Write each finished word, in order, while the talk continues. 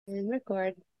And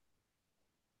record.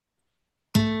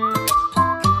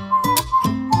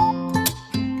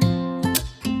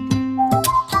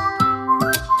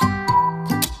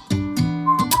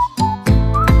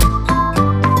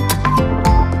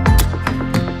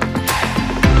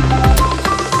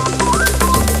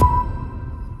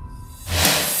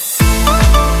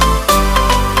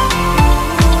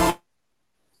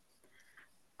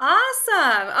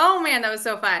 Awesome. Oh man, that was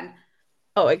so fun.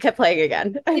 Oh, it kept playing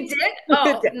again. It did?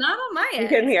 Oh, not on my You end.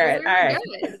 can hear So it. we All were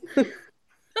right. good.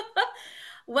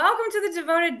 Welcome to the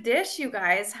Devoted Dish, you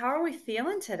guys. How are we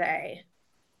feeling today?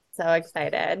 So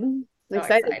excited. I'm So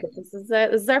excited.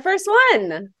 excited. This is our first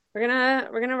one. We're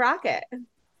gonna rock it.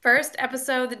 First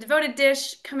episode, the Devoted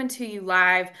Dish, coming to you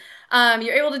live.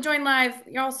 You're able to join live.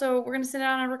 We're going to send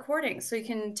out a recording so you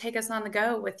can take us on the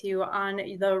go with you on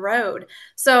the road.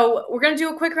 So we're going to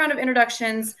do a quick round of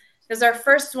introductions. This is our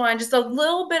first one, just a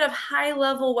little bit of high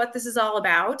level what this is all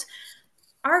about.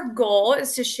 Our goal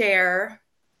is to share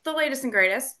the latest and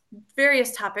greatest,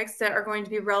 various topics that are going to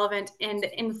be relevant and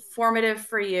informative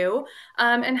for you,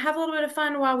 and have a little bit of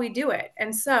fun while we do it.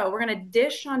 And so we're going to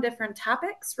dish on different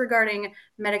topics regarding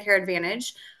Medicare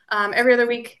Advantage every other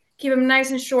week. Keep them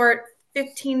nice and short,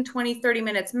 15, 20, 30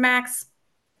 minutes max.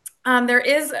 There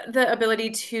is the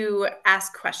ability to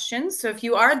ask questions. So if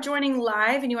you are joining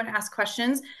live and you want to ask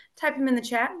questions, type them in the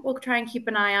chat. We'll try and keep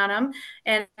an eye on them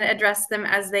and address them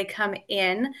as they come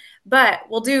in. But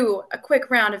we'll do a quick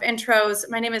round of intros.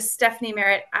 My name is Stephanie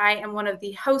Merritt. I am one of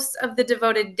the hosts of the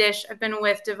Devoted Dish. I've been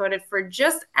with Devoted for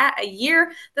just at a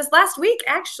year. This last week,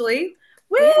 actually.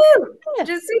 Woo! Yeah. Which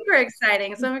is super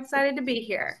exciting. So I'm excited to be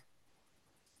here.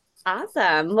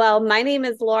 Awesome. Well, my name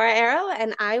is Laura Arrow,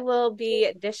 and I will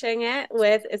be dishing it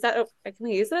with, can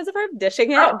we use it as a verb? Oh, Dishing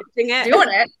doing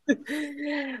it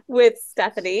it. with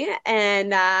Stephanie.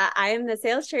 And I am the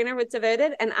sales trainer with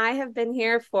Devoted, and I have been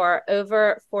here for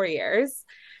over 4 years.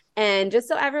 And just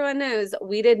so everyone knows,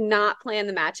 we did not plan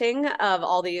the matching of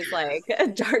all these like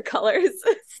dark colors.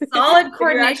 Solid If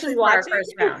you're actually coordination for our watching.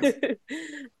 first round.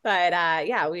 But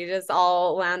yeah, we just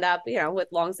all wound up, with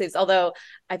long sleeves. Although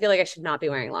I feel like I should not be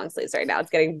wearing long sleeves right now. It's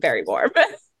getting very warm.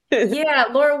 Yeah,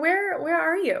 Laura, where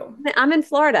are you? I'm in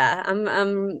Florida.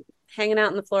 I'm hanging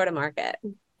out in the Florida market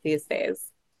these days.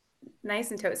 Nice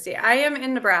and toasty. I am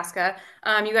in Nebraska.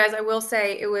 You guys, I will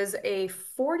say it was a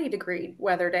 40-degree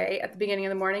weather day at the beginning of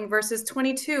the morning versus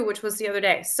 22, which was the other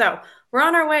day. So we're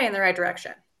on our way in the right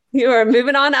direction. You are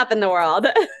moving on up in the world.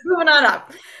 Moving on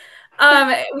up.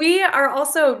 We are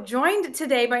also joined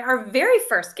today by our very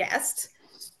first guest.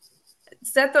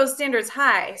 Set those standards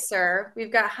high, sir.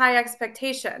 We've got high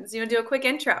expectations. You want to do a quick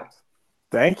intro?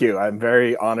 Thank you. I'm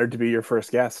very honored to be your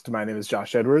first guest. My name is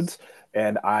Josh Edwards,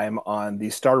 and I'm on the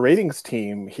star ratings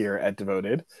team here at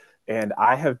Devoted. And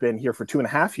I have been here for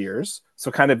 2.5 years,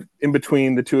 so kind of in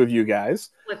between the two of you guys.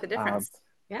 Split the Um, difference.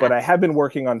 but Yeah. I have been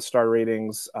working on star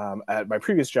ratings at my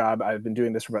previous job. I've been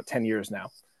doing this for about 10 years now.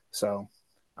 So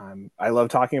I love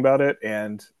talking about it,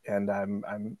 and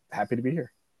I'm happy to be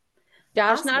here.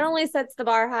 Josh not Awesome. only sets the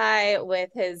bar high with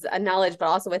his knowledge, but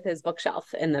also with his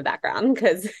bookshelf in the background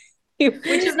because Which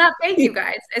is not fake, you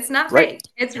guys. It's not Right. fake.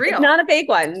 It's it's real. not a fake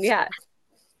one. Yeah.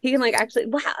 He can like actually,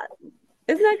 wow.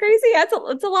 Isn't that crazy?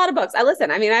 It's a lot of books.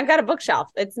 I mean, I've got a bookshelf.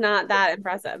 It's not that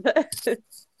impressive.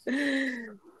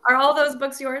 Are all those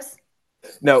books yours?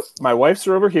 No, my wife's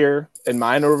are over here and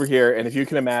mine are over here. And if you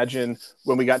can imagine,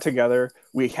 when we got together,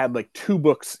 we had like two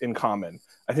books in common.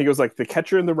 I think it was like The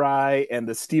Catcher in the Rye and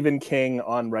the Stephen King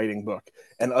on writing book.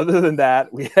 And other than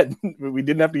that, we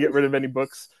didn't have to get rid of any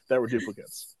books that were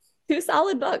duplicates. Two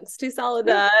solid books, two solid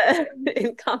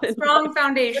in common Strong books.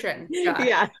 foundation, Josh.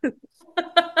 Yeah.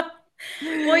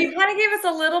 Well, you kind of gave us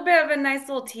a little bit of a nice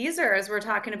little teaser as we're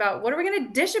talking about what are we going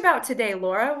to dish about today,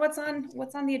 Laura? What's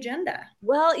on the agenda?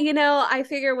 Well, I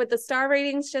figure with the star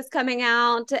ratings just coming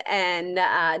out and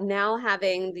now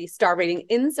having the star rating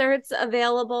inserts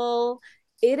available,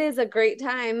 it is a great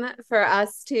time for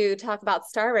us to talk about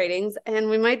star ratings. And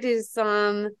we might do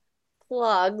some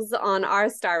plugs on our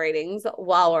star ratings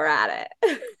while we're at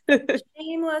it.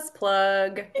 Shameless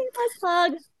plug. Let's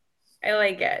plug. I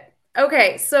like it.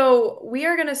 Okay, so we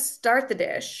are going to start the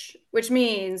dish, which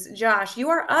means, Josh, you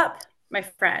are up, my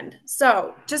friend.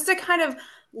 So, just to kind of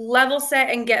level set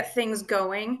and get things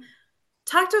going,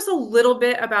 talk to us a little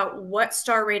bit about what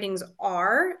star ratings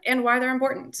are and why they're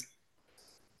important.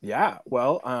 Yeah,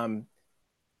 well,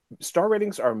 star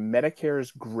ratings are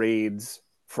Medicare's grades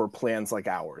for plans like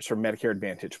ours, for Medicare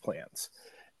Advantage plans.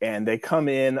 And they come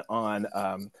in on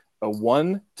a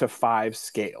 1 to 5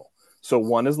 scale. So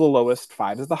 1 is the lowest,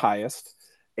 5 is the highest.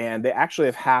 And they actually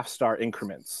have half star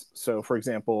increments. So, for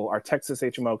example, our Texas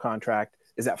HMO contract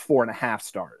is at 4.5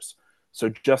 stars. So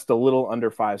just a little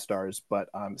under 5 stars, but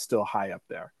still high up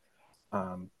there.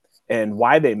 And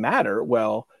why they matter?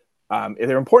 Well,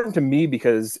 they're important to me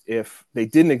because if they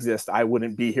didn't exist, I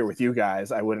wouldn't be here with you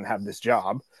guys. I wouldn't have this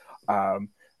job.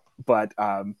 But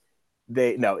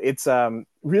it's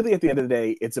really, at the end of the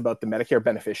day, it's about the Medicare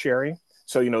beneficiary.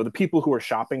 So, the people who are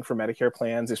shopping for Medicare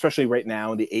plans, especially right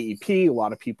now in the AEP, a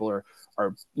lot of people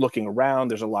are looking around.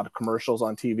 There's a lot of commercials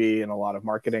on TV and a lot of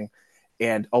marketing.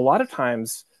 And a lot of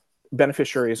times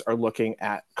beneficiaries are looking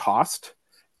at cost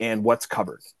and what's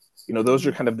covered. Those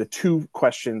are kind of the two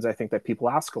questions I think that people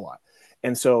ask a lot.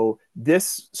 And so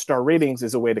this star ratings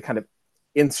is a way to kind of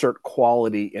insert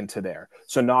quality into there.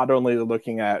 So not only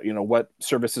looking at, what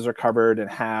services are covered and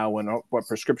how, and what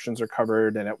prescriptions are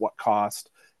covered and at what cost,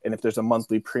 and if there's a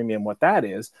monthly premium, what that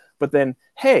is, but then,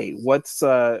 hey, what's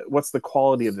the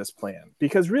quality of this plan?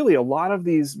 Because really a lot of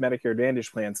these Medicare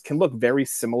Advantage plans can look very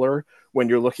similar when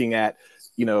you're looking at,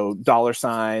 dollar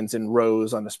signs and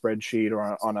rows on a spreadsheet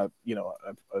or on a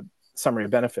summary of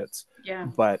benefits. Yeah.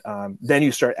 But then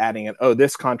you start adding in, oh,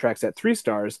 this contract's at 3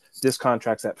 stars, this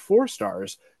contract's at 4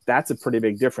 stars. That's a pretty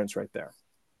big difference right there.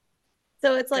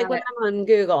 So it's like when I'm on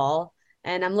Google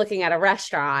and I'm looking at a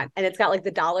restaurant and it's got like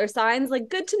the dollar signs, like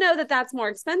good to know that that's more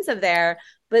expensive there.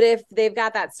 But if they've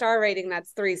got that star rating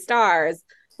that's 3 stars,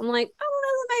 I'm like, I don't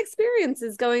know that my experience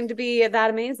is going to be that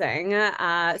amazing,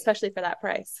 especially for that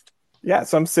price. Yeah,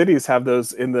 some cities have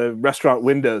those in the restaurant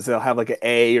windows. They'll have like an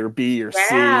A or B or C.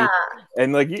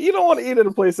 And like you don't want to eat at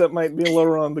a place that might be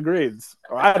lower on the grades.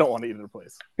 Or I don't want to eat at a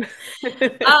place.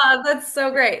 That's so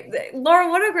great. Laura,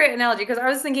 what a great analogy. Because I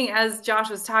was thinking as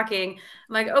Josh was talking,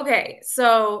 I'm like, okay,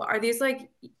 so are these like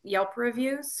Yelp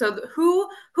reviews? So who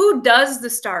does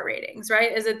the star ratings,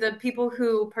 right? Is it the people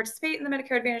who participate in the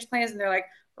Medicare Advantage plans and they're like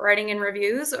writing in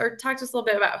reviews? Or talk to us a little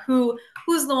bit about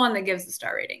who's the one that gives the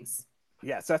star ratings?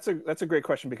 Yes, that's a great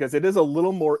question because it is a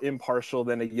little more impartial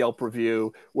than a Yelp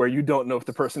review where you don't know if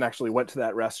the person actually went to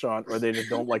that restaurant or they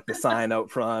just don't like the sign out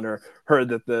front or heard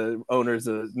that the owner's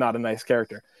not a nice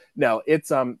character. No, it's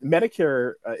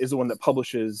Medicare is the one that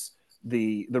publishes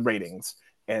the ratings,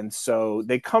 and so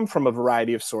they come from a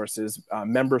variety of sources,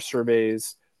 member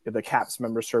surveys, the CAPS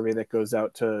member survey that goes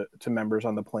out to members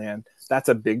on the plan. That's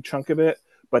a big chunk of it,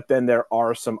 but then there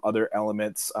are some other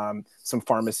elements, some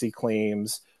pharmacy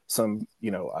claims, some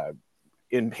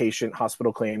inpatient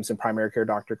hospital claims and primary care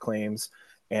doctor claims,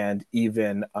 and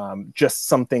even just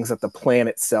some things that the plan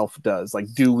itself does, like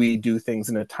do we do things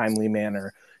in a timely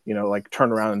manner, like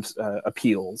turnaround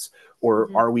appeals, or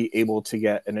are we able to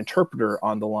get an interpreter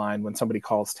on the line when somebody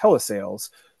calls telesales,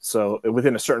 so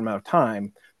within a certain amount of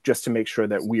time, just to make sure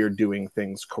that we're doing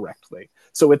things correctly.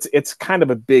 So it's kind of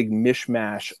a big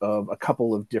mishmash of a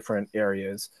couple of different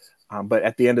areas. But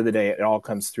at the end of the day, it all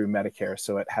comes through Medicare.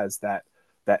 So it has that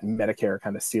Medicare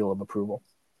kind of seal of approval.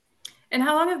 And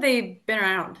how long have they been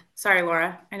around? Sorry,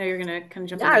 Laura. I know you're gonna kind of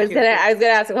jump in. I was gonna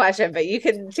ask a question, but you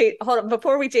can hold on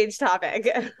before we change topic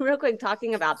real quick,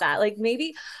 talking about that. Like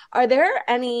maybe are there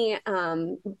any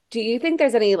do you think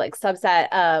there's any like subset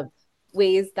of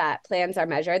ways that plans are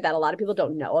measured that a lot of people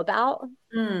don't know about?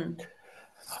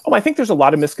 Oh, I think there's a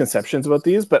lot of misconceptions about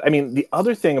these, but I mean, the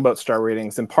other thing about star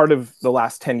ratings, and part of the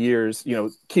last 10 years,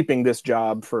 keeping this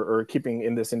job or keeping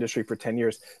in this industry for 10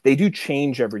 years, they do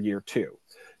change every year too.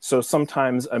 So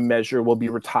sometimes a measure will be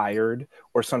retired,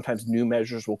 or sometimes new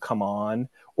measures will come on,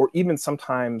 or even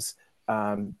sometimes,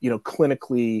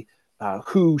 clinically,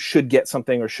 who should get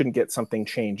something or shouldn't get something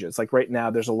changes. Like right now,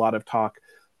 there's a lot of talk.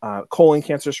 Colon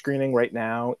cancer screening right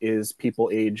now is people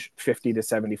age 50 to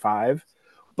 75.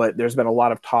 But there's been a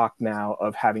lot of talk now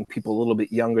of having people a little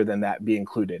bit younger than that be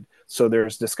included. So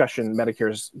there's discussion, Medicare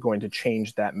is going to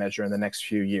change that measure in the next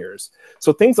few years.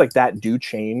 So things like that do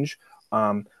change.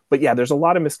 But yeah, there's a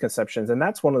lot of misconceptions. And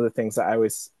that's one of the things that I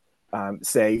always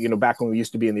say, back when we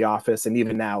used to be in the office and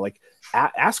even now, like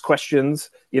ask questions,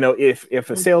 if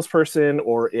a salesperson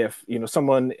or if,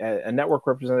 someone, a network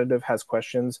representative has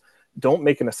questions, don't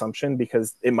make an assumption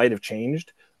because it might have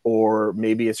changed. Or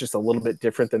maybe it's just a little bit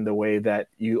different than the way that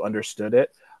you understood it.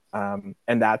 And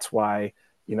that's why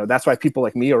people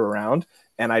like me are around,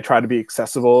 and I try to be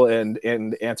accessible and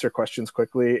answer questions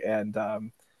quickly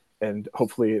and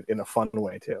hopefully in a fun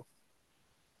way too.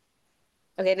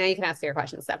 Okay, now you can ask your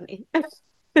question, Stephanie.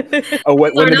 Oh,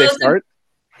 when did they start?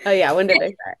 Oh yeah, when did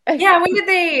they start? Yeah, when did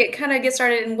they kind of get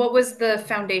started, and what was the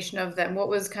foundation of them? What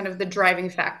was kind of the driving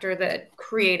factor that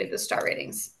created the star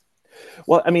ratings?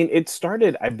 Well, I mean, it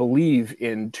started, I believe,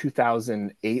 in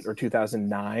 2008 or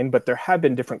 2009, but there have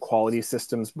been different quality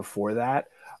systems before that.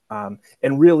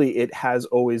 And really, it has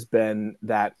always been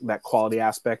that quality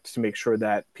aspect to make sure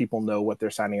that people know what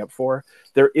they're signing up for.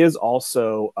 There is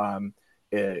also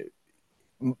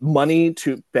money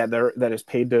that is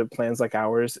paid to plans like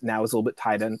ours now is a little bit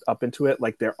tied up into it.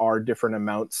 Like there are different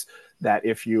amounts that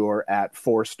if you're at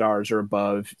 4 stars or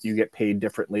above, you get paid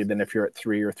differently than if you're at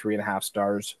 3 or 3.5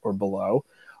 stars or below.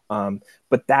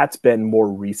 But that's been more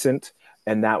recent.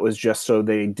 And that was just so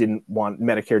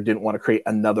Medicare didn't want to create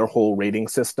another whole rating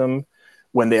system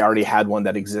when they already had one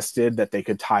that existed that they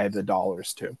could tie the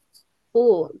dollars to.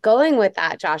 Ooh, going with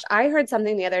that, Josh, I heard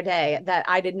something the other day that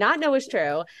I did not know was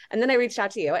true. And then I reached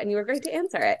out to you and you were great to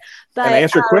answer it. And I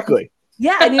answered quickly.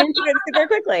 Yeah, and you answered it super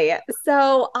quickly.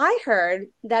 So I heard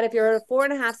that if you're a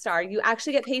 4.5 star, you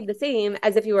actually get paid the same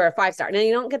as if you were a 5 star. Now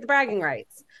you don't get the bragging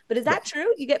rights, but is that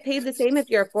true? You get paid the same if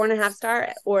you're a 4.5 star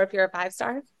or if you're a 5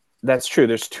 star? That's true.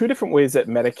 There's 2 different ways that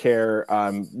Medicare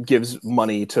gives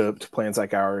money to plans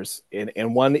like ours.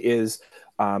 And one is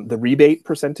the rebate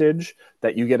percentage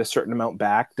that you get a certain amount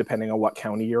back depending on what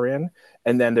county you're in.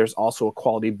 And then there's also a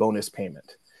quality bonus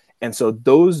payment. And so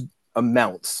those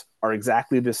amounts are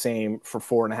exactly the same for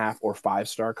 4.5 or 5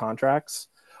 star contracts.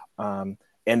 And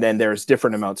then there's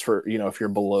different amounts for, if you're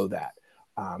below that.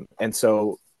 And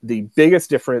so the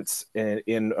biggest difference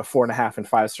in a 4.5 and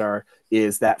 5 star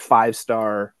is that 5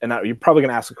 star, and you're probably going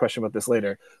to ask a question about this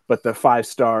later, but the 5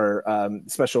 star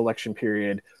special election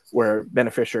period where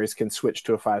beneficiaries can switch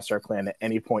to a 5 star plan at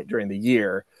any point during the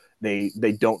year. They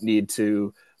don't need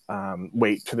to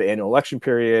wait to the annual election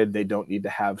period. They don't need to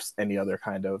have any other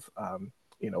kind of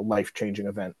life-changing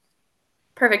event.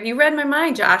 Perfect. You read my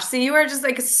mind, Josh. So you are just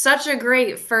like such a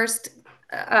great first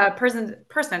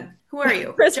person. Who are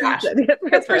you? Josh.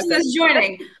 First person that's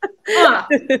joining.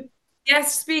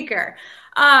 Guest speaker.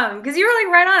 Because you were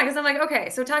like right on it. Because I'm like, okay,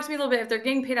 so talk to me a little bit. If they're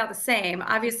getting paid out the same,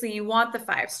 obviously you want the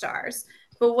 5 stars.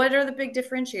 But what are the big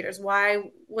differentiators?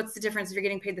 What's the difference if you're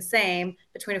getting paid the same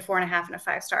between a 4.5 and a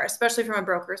 5 star, especially from a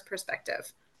broker's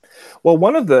perspective? Well,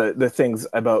 one of the things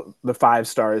about the 5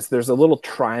 stars, there's a little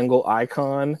triangle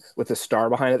icon with a star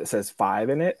behind it that says 5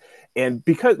 in it. And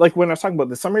because, like when I was talking about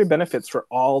the summary benefits for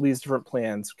all these different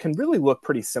plans can really look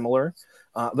pretty similar.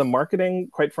 The marketing,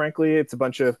 quite frankly, it's a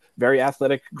bunch of very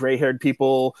athletic, gray-haired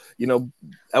people,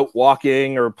 out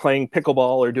walking or playing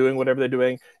pickleball or doing whatever they're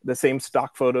doing, the same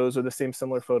stock photos or the same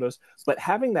similar photos. But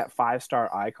having that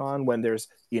 5-star icon when there's,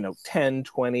 10,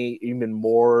 20, even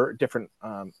more different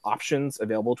options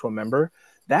available to a member,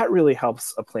 that really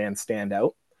helps a plan stand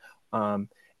out.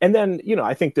 And then,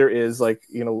 I think there is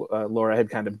Laura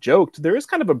had kind of joked, there is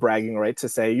kind of a bragging right to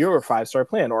say you're a 5-star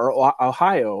plan, or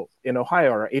in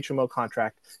Ohio, our HMO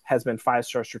contract has been 5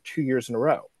 stars for 2 years in a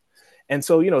row. And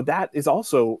so, that is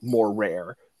also more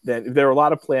rare than there are a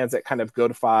lot of plans that kind of go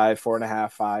to 5,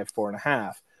 4.5, 5,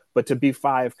 4.5, but to be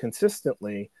 5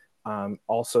 consistently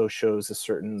also shows a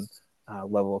certain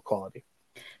level of quality.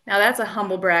 Now that's a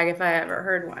humble brag if I ever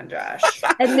heard one, Josh.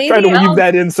 And maybe try to weave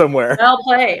that in somewhere. Well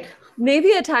played.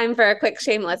 Maybe a time for a quick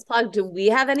shameless plug. Do we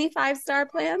have any 5-star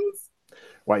plans?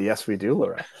 Why, yes, we do,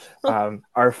 Laura.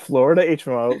 Our Florida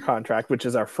HMO contract, which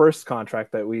is our first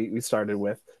contract that we started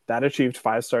with, that achieved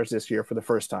 5 stars this year for the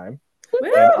first time.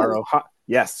 Woo! And our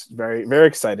yes, very, very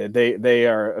excited. They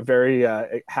are a very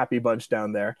happy bunch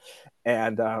down there.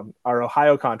 And our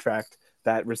Ohio contract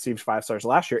that received 5 stars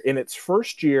last year in its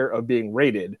first year of being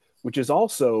rated, which is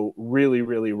also really,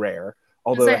 really rare.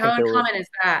 Although how uncommon is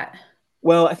that?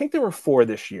 Well, I think there were 4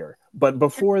 this year, but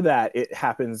before that, it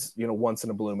happens, once in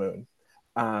a blue moon.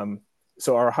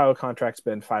 So our Ohio contract's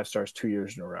been 5 stars 2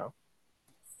 years in a row.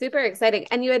 Super exciting.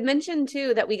 And you had mentioned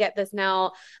too that we get this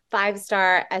now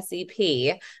 5-star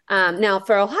SEP. Now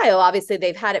for Ohio, obviously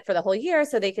they've had it for the whole year,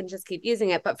 so they can just keep using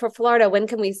it. But for Florida, when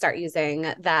can we start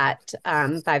using that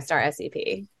 5-star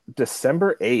SEP?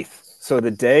 December 8th. So the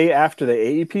day after the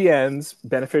AEP ends,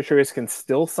 beneficiaries can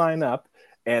still sign up,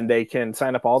 and they can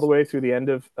sign up all the way through the end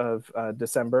of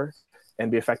December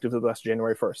and be effective with us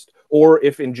January 1st. Or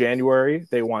if in January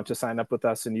they want to sign up with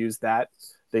us and use that,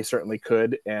 they certainly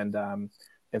could and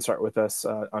start with us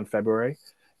on February.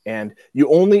 And the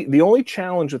only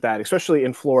challenge with that, especially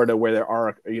in Florida where there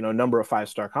are a number of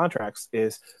 5-star contracts,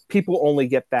 is people only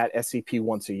get that SEP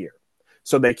once a year.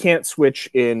 So they can't switch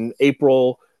in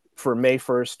April for May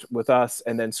 1st with us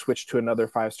and then switch to another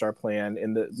 5-star plan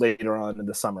later on in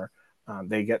the summer.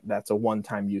 That's a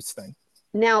one-time use thing.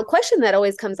 Now, a question that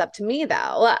always comes up to me,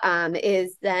 though,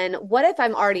 is then what if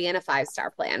I'm already in a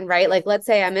 5-star plan, right? Like, let's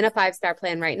say I'm in a 5-star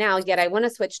plan right now, yet I want to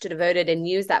switch to Devoted and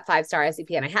use that 5-star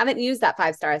SEP, and I haven't used that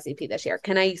 5-star SEP this year.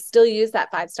 Can I still use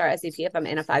that 5-star SEP if I'm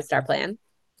in a 5-star plan?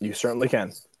 You certainly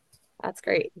can. That's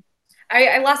great.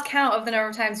 I lost count of the number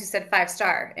of times you said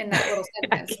 5-star in that little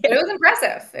sentence, but it was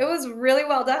impressive. It was really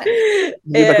well done. You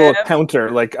need like a little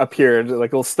counter, like up here,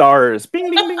 like little stars.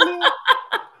 Bing, bing, bing, bing.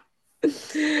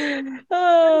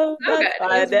 Oh, So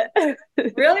that's good.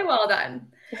 fun. Really well done.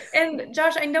 And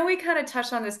Josh, I know we kind of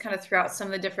touched on this kind of throughout some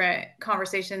of the different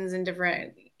conversations and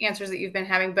different answers that you've been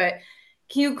having, but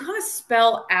can you kind of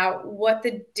spell out what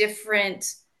the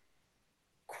different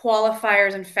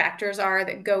qualifiers and factors are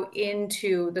that go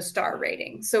into the star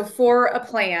rating? So for a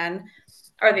plan,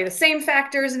 are they the same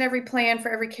factors in every plan for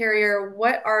every carrier?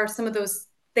 What are some of those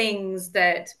things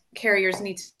that carriers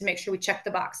need to make sure we check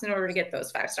the box in order to get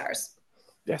those 5 stars?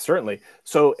 Yeah, certainly.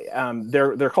 So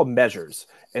they're called measures,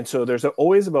 and so there's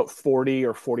always about 40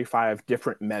 or 45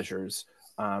 different measures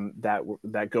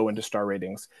that go into star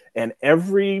ratings, and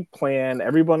every plan,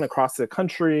 everyone across the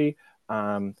country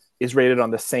is rated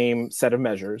on the same set of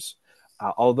measures.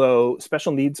 Although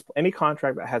special needs, any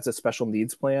contract that has a special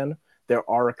needs plan, there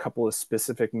are a couple of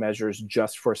specific measures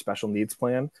just for a special needs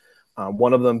plan.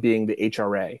 One of them being the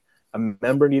HRA. A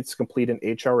member needs to complete an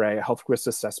HRA, a health risk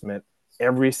assessment,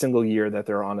 every single year that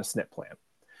they're on a SNP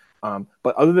plan.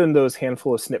 But other than those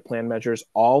handful of SNP plan measures,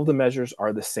 all the measures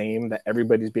are the same that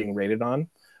everybody's being rated on.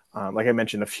 Like I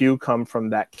mentioned, a few come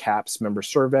from that CAPS member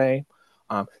survey.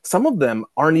 Some of them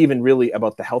aren't even really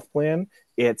about the health plan.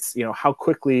 It's, how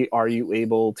quickly are you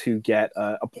able to get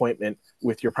an appointment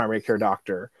with your primary care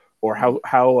doctor, or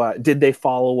how did they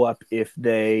follow up if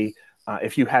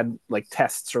you had like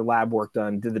tests or lab work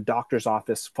done? Did the doctor's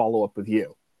office follow up with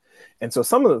you? And so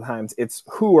some of the times it's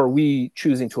who are we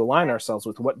choosing to align ourselves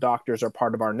with, what doctors are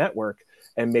part of our network,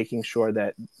 and making sure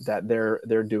that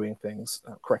they're doing things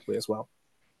correctly as well.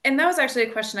 And that was actually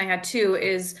a question I had too,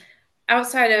 is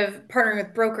outside of partnering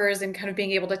with brokers and kind of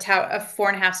being able to tout a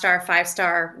 4.5-star,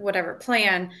 5-star, whatever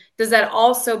plan, does that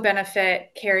also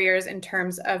benefit carriers in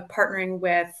terms of partnering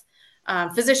with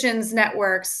physicians,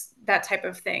 networks, that type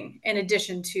of thing, in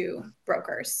addition to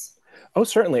brokers? Oh,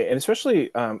 certainly. And especially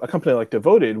a company like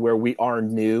Devoted, where we are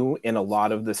new in a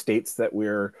lot of the states that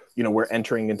we're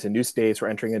entering into new states, we're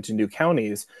entering into new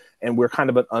counties, and we're kind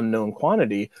of an unknown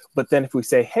quantity. But then if we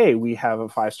say, hey, we have a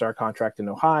 5-star contract in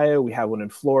Ohio, we have one in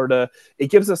Florida, it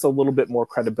gives us a little bit more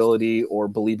credibility or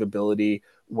believability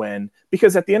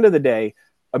because at the end of the day,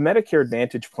 a Medicare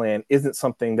Advantage plan isn't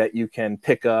something that you can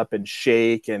pick up and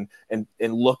shake and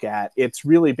look at. It's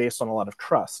really based on a lot of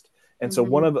trust. And so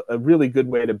a really good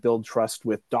way to build trust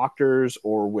with doctors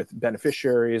or with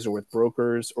beneficiaries or with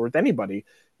brokers or with anybody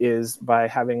is by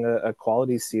having a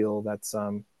quality seal that's,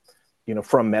 from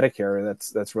Medicare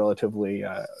that's relatively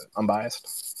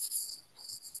unbiased.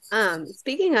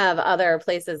 Speaking of other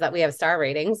places that we have star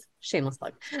ratings, shameless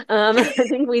plug. I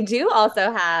think we do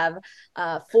also have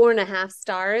 4.5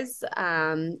 stars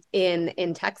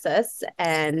in Texas,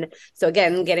 and so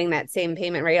again, getting that same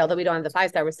payment rate. Although we don't have the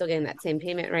 5-star, we're still getting that same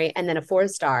payment rate, and then a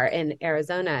 4-star in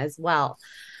Arizona as well.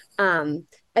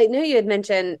 I know you had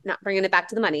mentioned, not bringing it back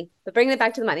to the money, but bringing it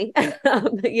back to the money.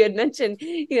 You had mentioned,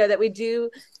 that we do,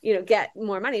 get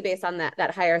more money based on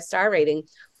that higher star rating.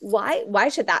 Why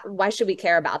should we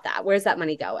care about that? Where's that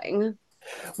money going?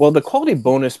 Well, the quality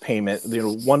bonus payment,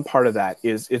 one part of that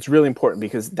it's really important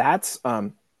because that's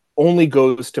only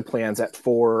goes to plans at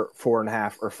 4,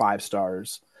 4.5, or 5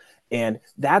 stars. And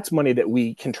that's money that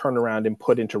we can turn around and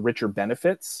put into richer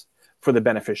benefits for the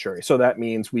beneficiary. So that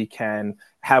means we can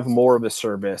have more of a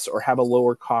service or have a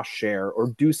lower cost share or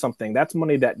do something. That's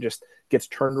money that just gets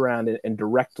turned around and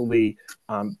directly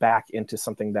back into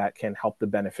something that can help the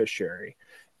beneficiary.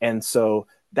 And so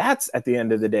that's, at the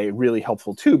end of the day, really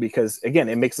helpful too, because again,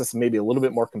 it makes us maybe a little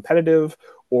bit more competitive,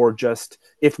 or just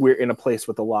if we're in a place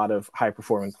with a lot of high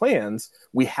performing plans,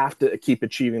 we have to keep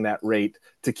achieving that rate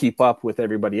to keep up with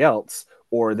everybody else,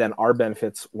 or then our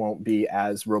benefits won't be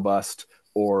as robust,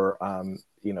 or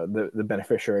the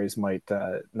beneficiaries might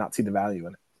not see the value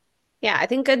in it. Yeah, I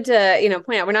think good to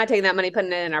point out we're not taking that money,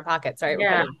 putting it in our pockets, right?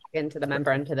 Yeah. We're putting it into the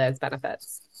member and to those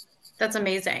benefits. That's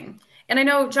amazing. And I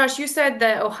know, Josh, you said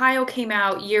that Ohio came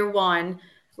out year 1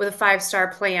 with a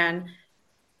 5-star plan.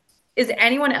 Is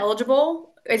anyone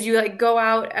eligible as you go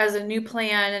out as a new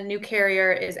plan, a new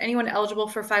carrier? Is anyone eligible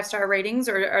for 5-star ratings,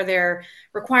 or are there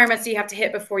requirements that you have to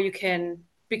hit before you can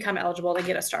become eligible to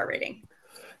get a star rating?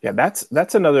 Yeah,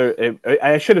 that's another.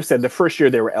 I should have said the first year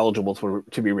they were eligible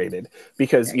to be rated,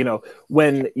 because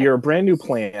when you're a brand new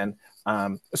plan.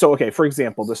 For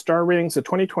example, the star ratings, the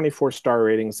 2024 star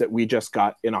ratings that we just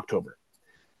got in October,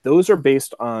 those are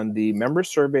based on the member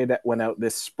survey that went out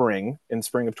this spring, in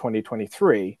spring of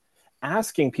 2023,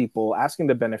 asking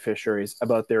the beneficiaries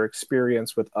about their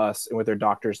experience with us and with their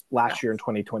doctors last year in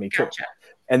 2022. Gotcha.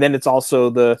 And then it's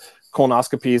also the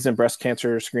colonoscopies and breast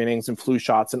cancer screenings and flu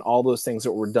shots and all those things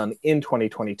that were done in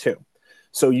 2022.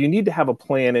 So you need to have a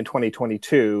plan in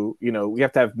 2022. We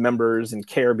have to have members and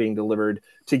care being delivered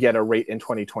to get a rate in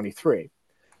 2023.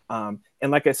 And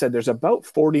like I said, there's about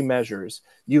 40 measures.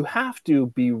 You have to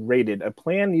be rated. A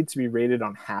plan needs to be rated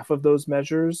on half of those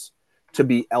measures to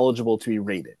be eligible to be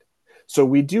rated. So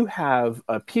we do have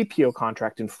a PPO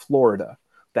contract in Florida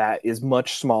that is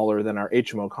much smaller than our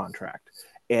HMO contract.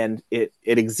 And it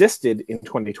existed in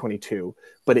 2022,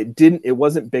 but it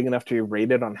wasn't big enough to be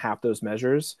rated on half those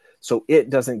measures. So it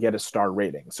doesn't get a star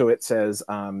rating. So it says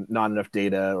not enough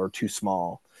data or too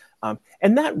small.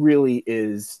 And that really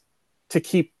is to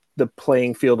keep the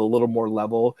playing field a little more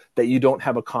level, that you don't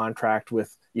have a contract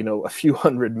with, a few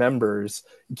hundred members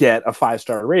get a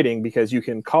 5-star rating, because you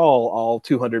can call all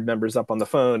 200 members up on the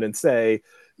phone and say,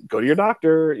 go to your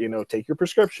doctor, take your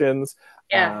prescriptions.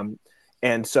 Yeah.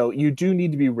 And so you do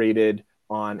need to be rated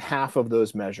on half of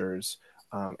those measures.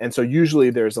 And so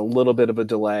usually there's a little bit of a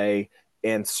delay,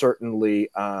 and certainly,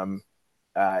 a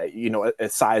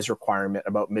size requirement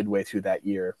about midway through that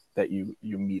year that you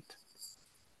meet.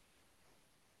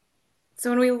 So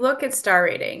when we look at star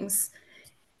ratings,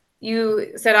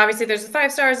 you said obviously there's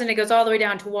 5 stars and it goes all the way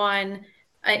down to 1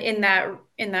 in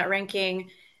that ranking.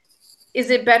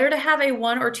 Is it better to have a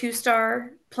 1 or 2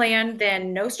 star plan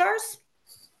than no stars?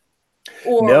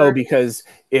 Or... No, because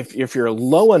if you're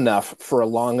low enough for a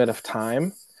long enough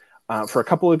time, for a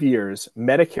couple of years,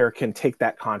 Medicare can take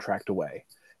that contract away.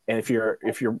 And if you're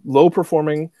low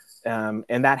performing,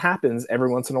 and that happens every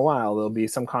once in a while, there'll be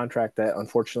some contract that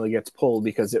unfortunately gets pulled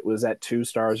because it was at 2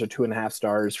 stars or 2.5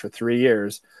 stars for 3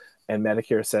 years, and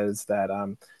Medicare says that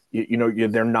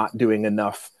they're not doing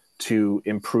enough to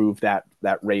improve that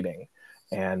rating,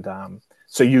 and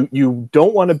so you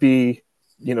don't want to be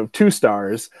 2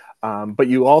 stars, but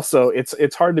you also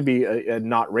it's hard to be a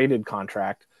not rated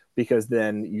contract, because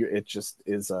then it just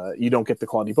is you don't get the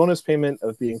quality bonus payment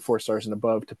of being 4 stars and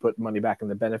above to put money back in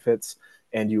the benefits,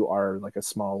 and you are like a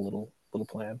small little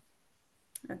plan.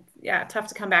 Yeah, tough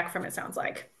to come back from, it sounds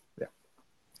like. Yeah.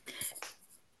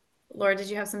 Laura, did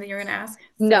you have something you were going to ask?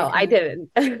 No, I didn't.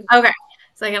 Okay,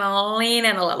 so I can lean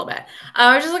in a little bit.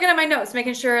 I was just looking at my notes,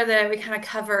 making sure that we kind of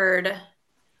covered.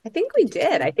 I think we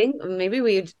did. I think maybe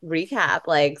we recap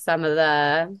like some of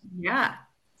the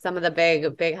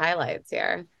big highlights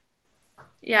here.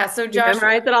 Yeah. So Josh,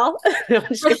 memorize it all.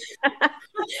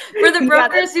 For the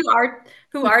brokers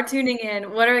who are tuning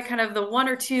in, what are kind of the 1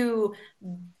 or 2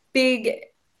 big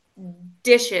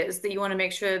dishes that you want to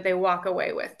make sure that they walk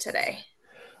away with today?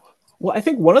 Well, I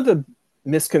think one of the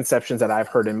misconceptions that I've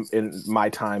heard in my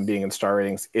time being in star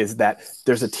ratings is that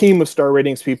there's a team of star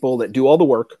ratings people that do all the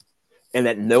work and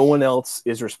that no one else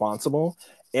is responsible.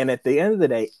 And at the end of the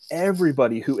day,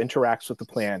 everybody who interacts with the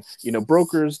plan,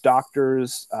 brokers,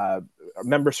 doctors,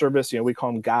 member service, we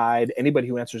call them guide, anybody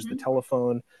who answers the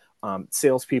telephone,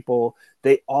 salespeople,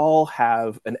 they all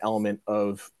have an element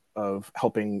of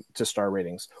helping to star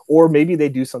ratings, or maybe they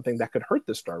do something that could hurt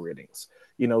the star ratings.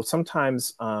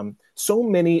 Sometimes so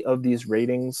many of these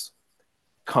ratings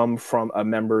come from a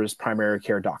member's primary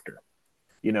care doctor,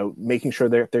 making sure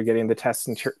they're getting the tests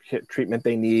and treatment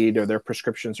they need, or their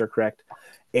prescriptions are correct.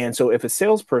 And so if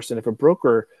a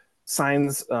broker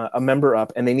signs a member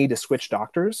up and they need to switch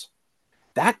doctors,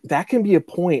 that can be a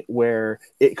point where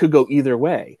it could go either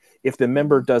way. If the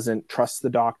member doesn't trust the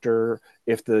doctor,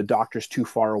 if the doctor's too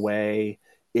far away,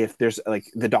 if there's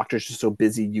the doctor's just so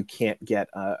busy you can't get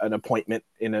an appointment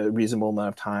in a reasonable amount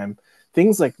of time,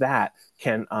 things like that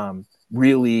can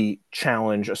really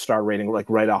challenge a star rating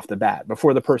right off the bat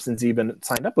before the person's even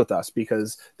signed up with us,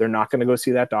 because they're not going to go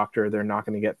see that doctor. They're not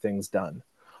going to get things done.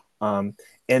 And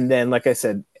then, like I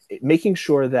said, making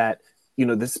sure that,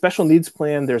 the special needs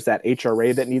plan, there's that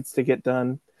HRA that needs to get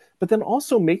done, but then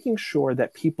also making sure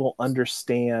that people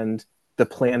understand the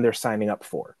plan they're signing up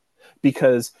for.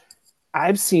 Because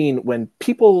I've seen when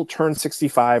people turn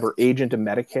 65 or age into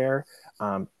Medicare,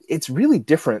 it's really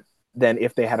different than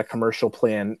if they had a commercial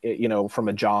plan, from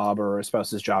a job or a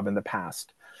spouse's job in the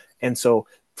past. And so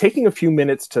taking a few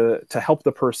minutes to help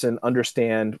the person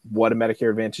understand what a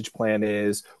Medicare Advantage plan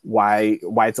is, why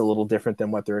it's a little different than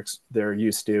what they're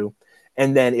used to.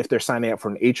 And then if they're signing up for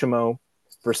an HMO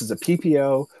versus a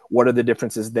PPO, what are the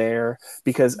differences there?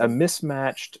 Because a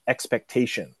mismatched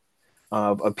expectation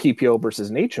of a PPO versus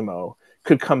an HMO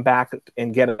could come back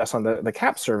and get us on the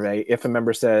CAP survey if a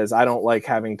member says, I don't like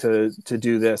having to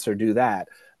do this or do that.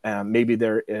 Maybe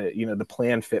the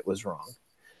plan fit was wrong.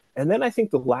 And then I think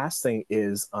the last thing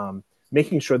is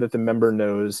making sure that the member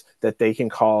knows that they can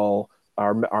call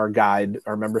our guide,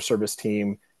 our member service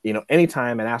team,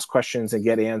 anytime, and ask questions and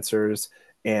get answers.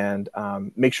 and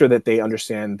make sure that they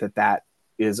understand that that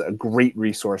is a great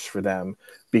resource for them,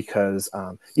 because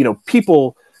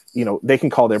people, they can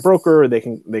call their broker, or they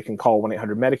can call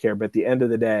 1-800-Medicare, but at the end of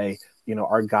the day,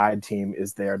 our guide team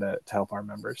is there to help our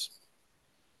members.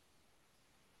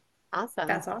 Awesome.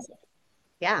 That's awesome.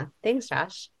 Yeah. Thanks,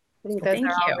 Josh. I think Well, those thank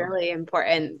are all you. really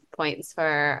important points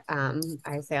for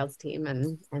our sales team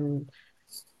and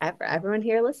everyone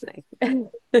here listening.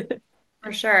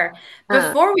 For sure.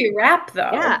 Before we wrap, though,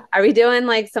 yeah, are we doing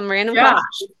like some random Josh,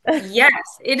 questions?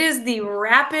 yes, it is the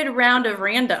rapid round of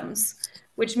randoms,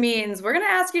 which means we're going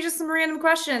to ask you just some random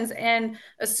questions and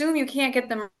assume you can't get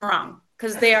them wrong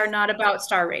because they are not about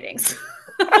star ratings.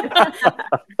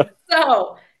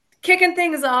 So, kicking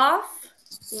things off,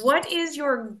 what is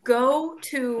your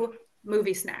go-to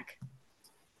movie snack?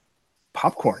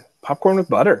 Popcorn with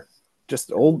butter.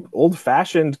 Just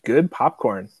old-fashioned good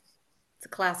popcorn. It's a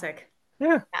classic.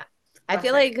 Yeah. I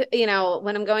feel like,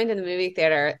 when I'm going to the movie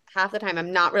theater, half the time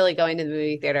I'm not really going to the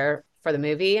movie theater for the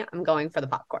movie. I'm going for the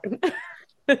popcorn.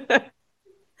 That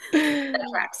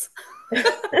tracks.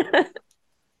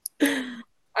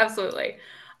 Absolutely.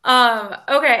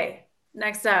 Okay,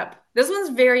 next up. This one's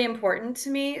very important to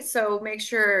me, so make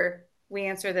sure we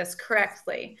answer this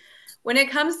correctly. When it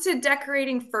comes to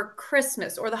decorating for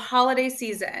Christmas or the holiday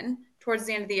season towards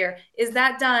the end of the year, is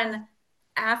that done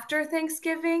after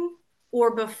Thanksgiving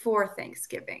or before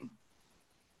Thanksgiving?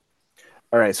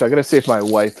 All right, so I got to see if my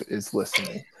wife is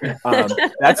listening.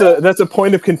 That's a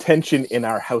point of contention in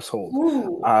our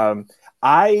household.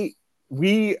 I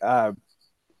would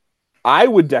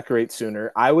decorate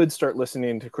sooner. I would start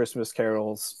listening to Christmas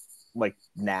carols like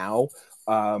now.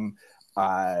 I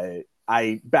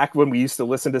back when we used to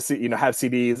listen to have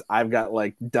CDs. I've got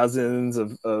like dozens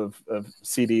of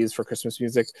CDs for Christmas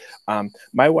music.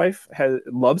 My wife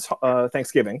loves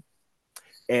Thanksgiving,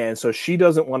 and so she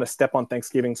doesn't want to step on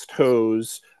Thanksgiving's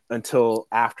toes until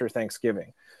after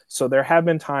Thanksgiving. So there have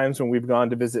been times when we've gone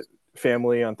to visit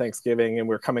family on Thanksgiving and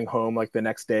we're coming home like the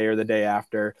next day or the day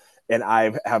after, and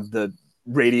I have the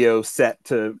radio set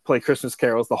to play Christmas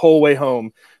carols the whole way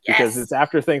home because it's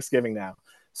after Thanksgiving now.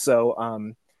 So,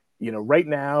 right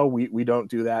now we don't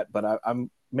do that, but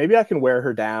I'm maybe I can wear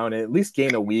her down and at least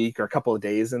gain a week or a couple of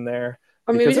days in there,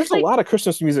 or because there's a lot of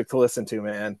Christmas music to listen to,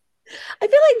 man. I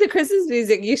feel like the Christmas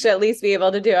music you should at least be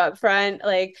able to do up front,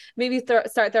 like maybe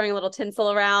start throwing a little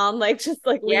tinsel around, like just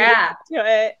like leading up to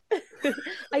it.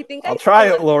 I think I'll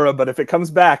try it, Laura, but if it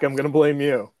comes back, I'm gonna blame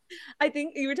you. I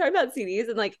think you were talking about CDs,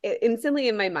 and like instantly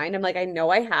in my mind, I'm like, I know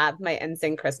I have my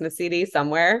NSYNC Christmas CD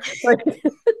somewhere.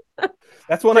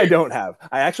 That's one I don't have.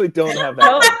 I actually don't have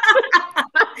that.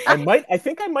 I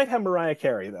think I might have Mariah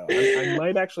Carey though. I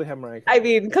might actually have Mariah Carey. I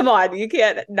mean, come on, you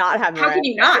can't not have Mariah. How can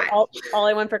you not? All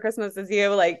I Want for Christmas Is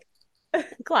You, like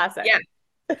classic. Yeah.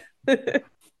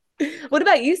 What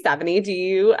about you, Stephanie? Do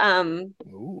you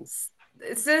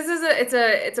This is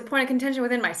it's a point of contention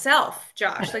within myself,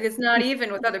 Josh. Like it's not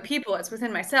even with other people, it's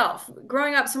within myself.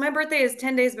 Growing up, so my birthday is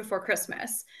 10 days before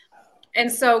Christmas. And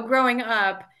so growing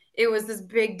up, it was this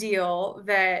big deal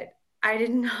that I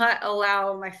did not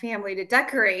allow my family to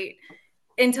decorate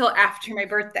until after my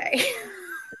birthday.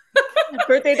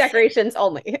 Birthday decorations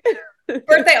only.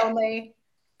 Birthday only.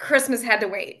 Christmas had to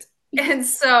wait. And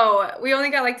so we only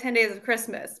got like 10 days of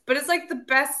Christmas, but it's like the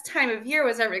best time of year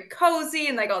was every cozy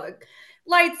and like all the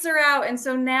lights are out. And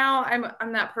so now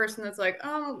I'm that person that's like,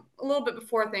 a little bit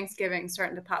before Thanksgiving,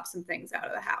 starting to pop some things out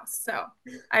of the house. So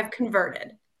I've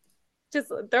converted. Just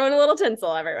throwing a little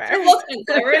tinsel everywhere. A little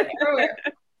tinsel everywhere.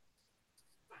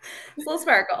 It's a little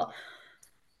sparkle.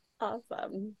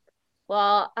 Awesome.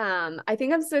 Well, I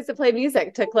think I'm supposed to play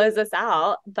music to close us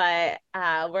out, but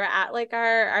we're at like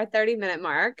our 30-minute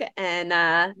mark, and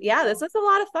this was a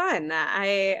lot of fun.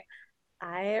 I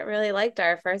really liked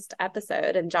our first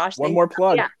episode, and Josh, one more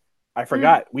plug. Yeah. I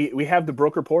forgot. We have the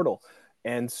broker portal,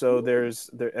 and so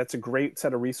that's a great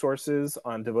set of resources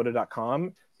on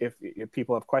devoted.com. If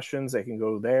people have questions, they can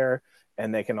go there,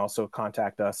 and they can also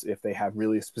contact us if they have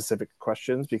really specific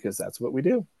questions, because that's what we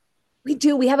do. We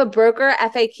do. We have a broker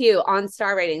FAQ on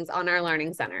star ratings on our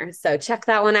learning center. So check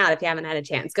that one out if you haven't had a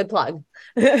chance. Good plug.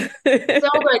 So good.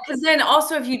 Because then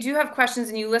also, if you do have questions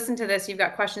and you listen to this, you've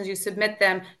got questions, you submit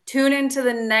them, tune into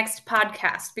the next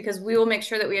podcast, because we will make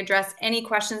sure that we address any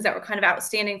questions that were kind of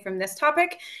outstanding from this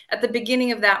topic at the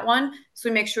beginning of that one. So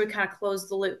we make sure we kind of close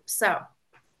the loop. So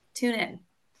tune in.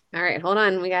 All right. Hold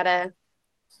on. We got to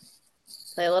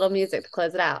play a little music to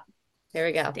close it out. Here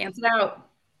we go. Dance it out.